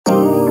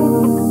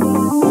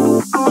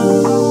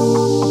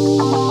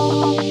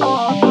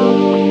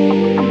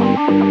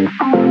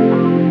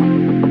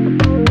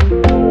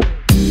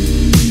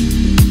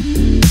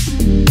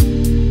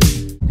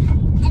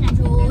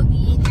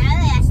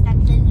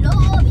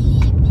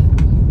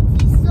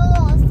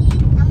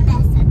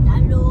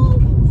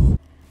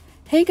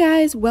Hey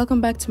guys, welcome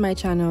back to my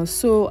channel.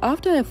 So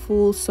after a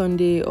full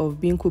Sunday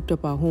of being cooped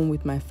up at home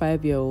with my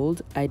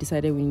 5-year-old, I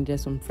decided we needed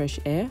some fresh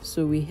air.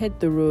 So we hit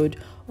the road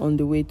on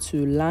the way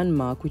to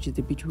Landmark, which is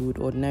the beach we would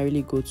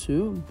ordinarily go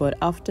to. But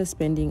after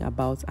spending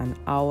about an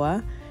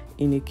hour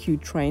in a queue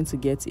trying to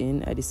get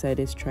in, I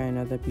decided to try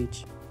another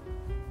beach.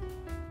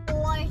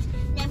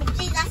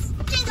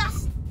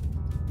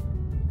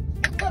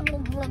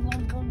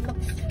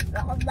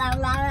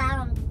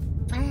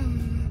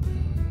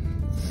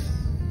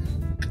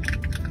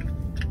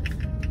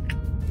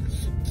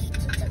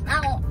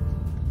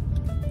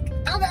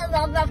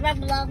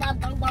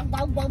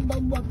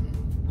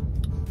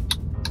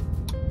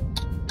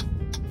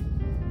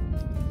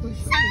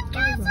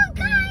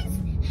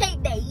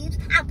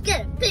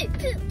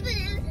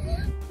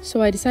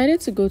 So I decided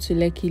to go to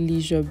Lekki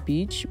Leisure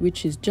Beach,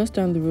 which is just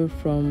down the road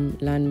from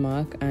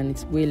Landmark, and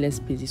it's way less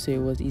busy, so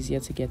it was easier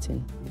to get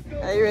in.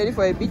 Are you ready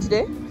for a beach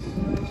day?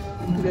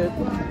 Good.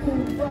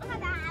 Look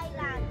at that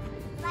island,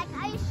 like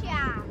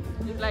Asia.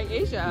 It's like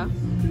Asia?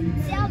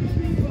 See how big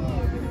it is.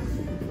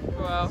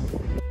 Wow.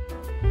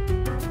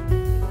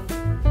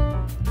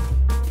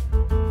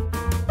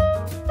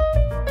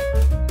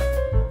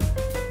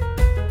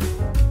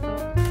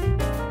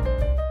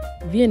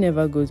 Via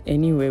never goes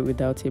anywhere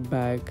without a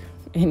bag.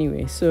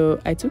 Anyway, so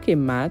I took a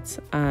mat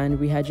and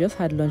we had just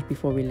had lunch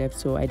before we left,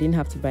 so I didn't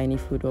have to buy any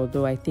food,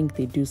 although I think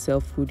they do sell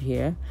food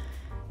here.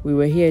 We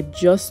were here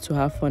just to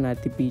have fun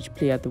at the beach,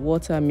 play at the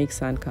water, make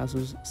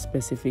sandcastles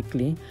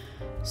specifically.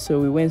 So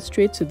we went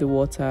straight to the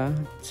water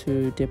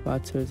to dip our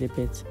toes a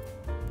bit.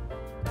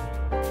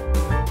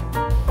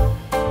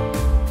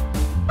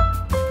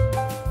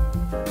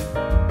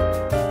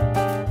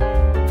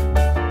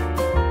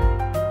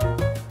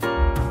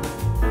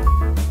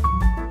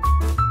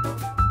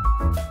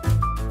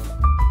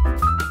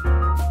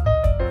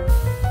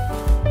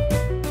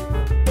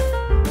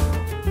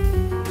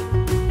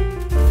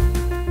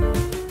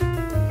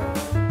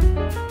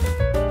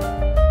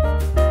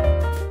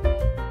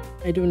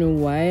 I don't know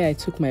why I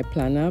took my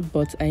planner,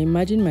 but I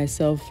imagined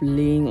myself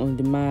laying on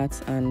the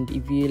mat and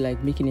Evie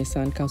like making a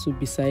sandcastle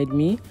beside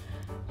me.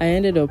 I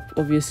ended up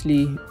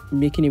obviously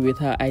making it with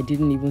her. I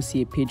didn't even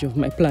see a page of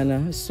my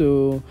planner.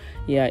 So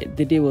yeah,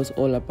 the day was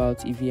all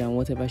about Evie and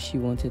whatever she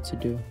wanted to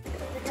do.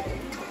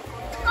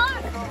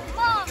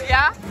 Mom,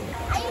 Yeah?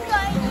 are you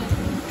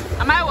going?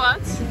 Am I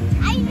what?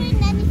 Are you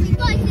doing anything?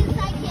 Go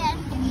inside here.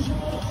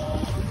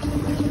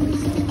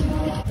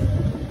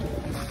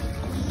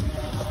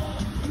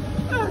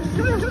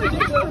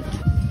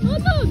 Oh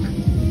look!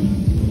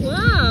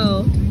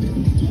 Wow!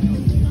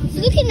 It's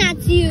looking at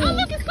you. Oh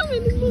look, it's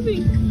coming, it's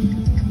moving.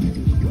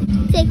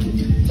 Take.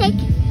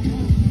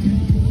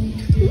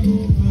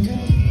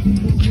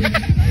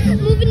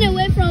 Moving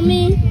away from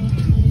me.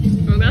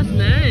 Oh, that's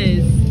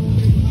nice.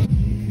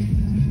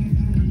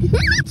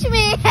 Watch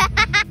me.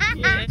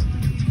 Yeah.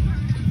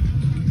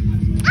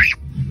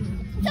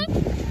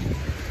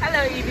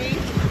 Hello, Evie.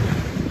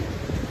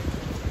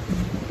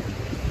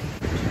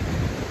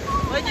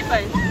 What did you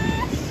find?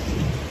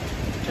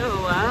 Oh,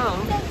 wow.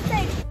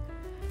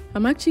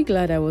 I'm actually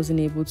glad I wasn't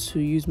able to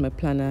use my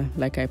planner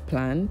like I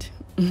planned.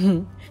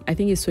 I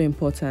think it's so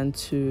important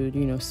to,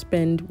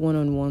 spend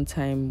one-on-one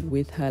time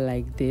with her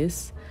like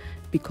this,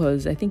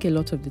 because I think a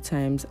lot of the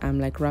times I'm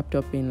like wrapped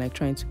up in like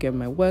trying to get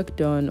my work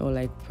done or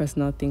like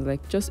personal things,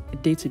 like just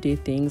day-to-day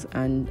things,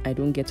 and I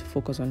don't get to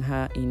focus on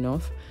her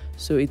enough.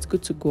 So it's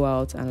good to go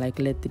out and like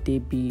let the day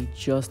be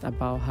just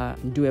about her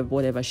and do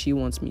whatever she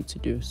wants me to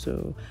do.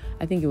 So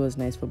I think it was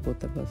nice for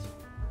both of us.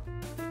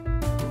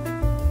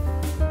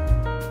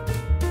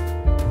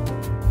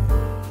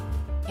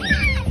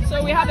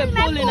 So we have a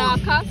pool in our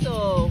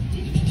castle.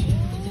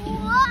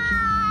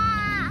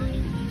 Wow.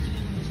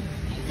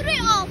 3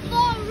 or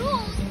 4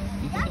 rooms.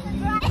 That's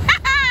right.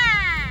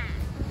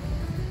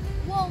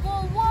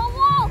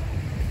 Whoa.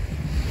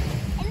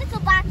 A little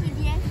back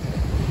here.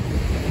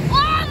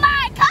 Oh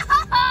my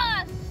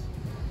gosh!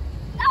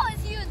 That was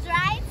huge,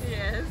 right?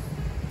 Yes.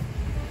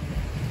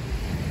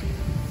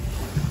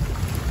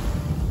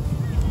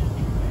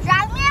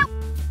 Drag me.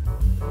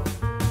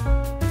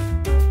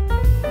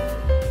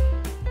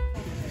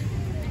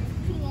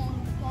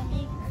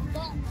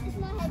 It's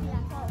not heavy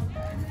at all.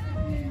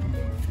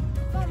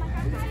 Oh, my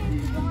hand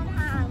is one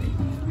hand.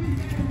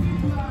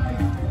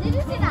 Did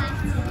you see that?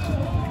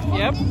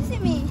 Yep. Did you see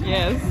me?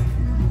 Yes. It's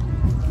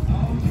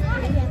not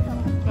heavy at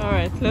all. All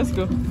right, let's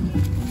go.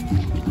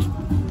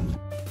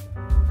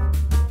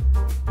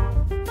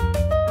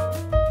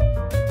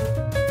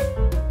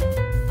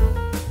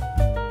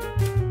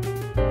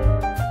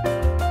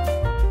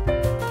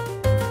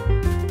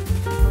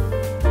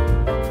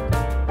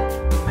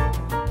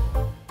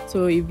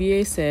 So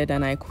Evie said,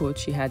 and I quote,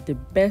 she had the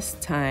best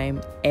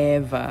time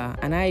ever,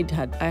 and I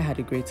had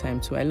a great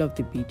time too. I love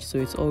the beach, so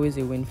it's always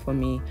a win for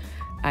me.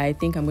 I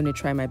think I'm going to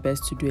try my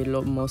best to do a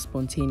lot more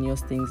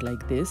spontaneous things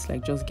like this,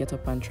 like just get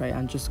up and try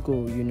and just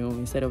go, you know,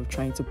 instead of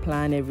trying to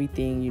plan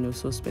everything, you know,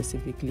 so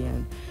specifically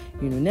and,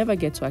 you know, never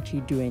get to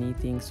actually do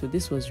anything. So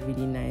this was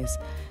really nice.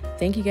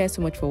 Thank you guys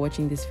so much for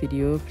watching this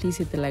video. Please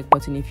hit the like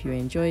button if you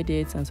enjoyed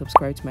it and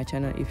subscribe to my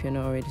channel if you're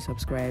not already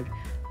subscribed.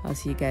 I'll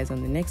see you guys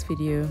on the next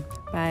video.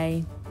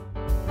 Bye.